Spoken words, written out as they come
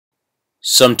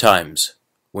Sometimes,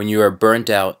 when you are burnt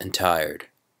out and tired,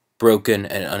 broken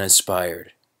and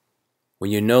uninspired, when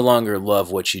you no longer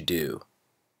love what you do,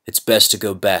 it's best to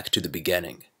go back to the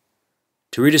beginning,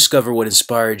 to rediscover what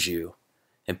inspired you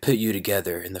and put you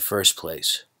together in the first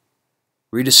place.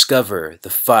 Rediscover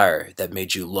the fire that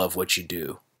made you love what you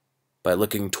do by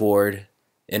looking toward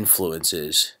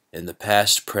influences in the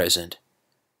past, present,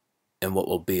 and what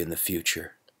will be in the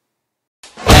future.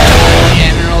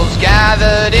 Generals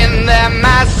gathered in their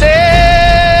masses,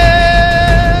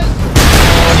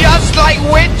 just like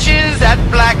witches at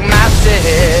black masses.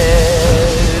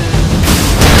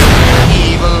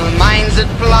 Evil minds that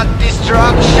plot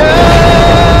destruction,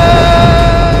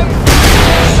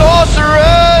 sorcerer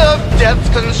of death's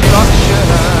construction.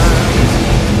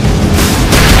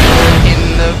 In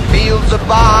the fields of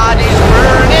bodies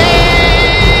burning,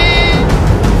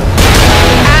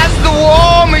 as the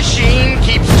war machine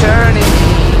keeps turning.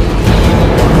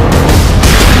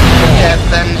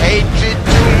 Death and hatred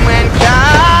to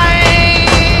mankind,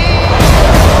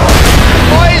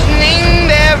 poisoning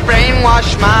their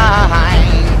brainwashed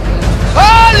mind.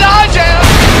 Oh Lord, yeah.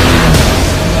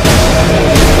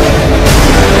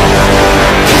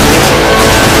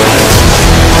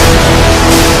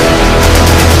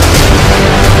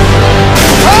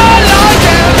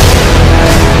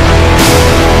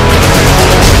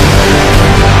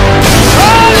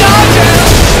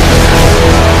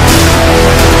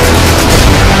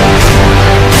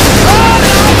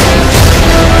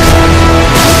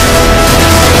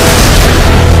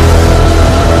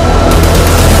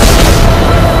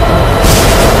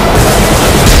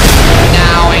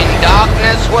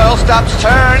 Stops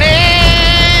turning,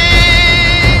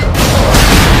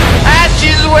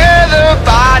 ashes where the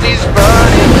body's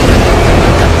burning.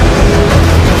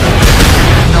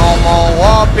 No more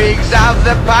war pigs have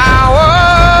the power.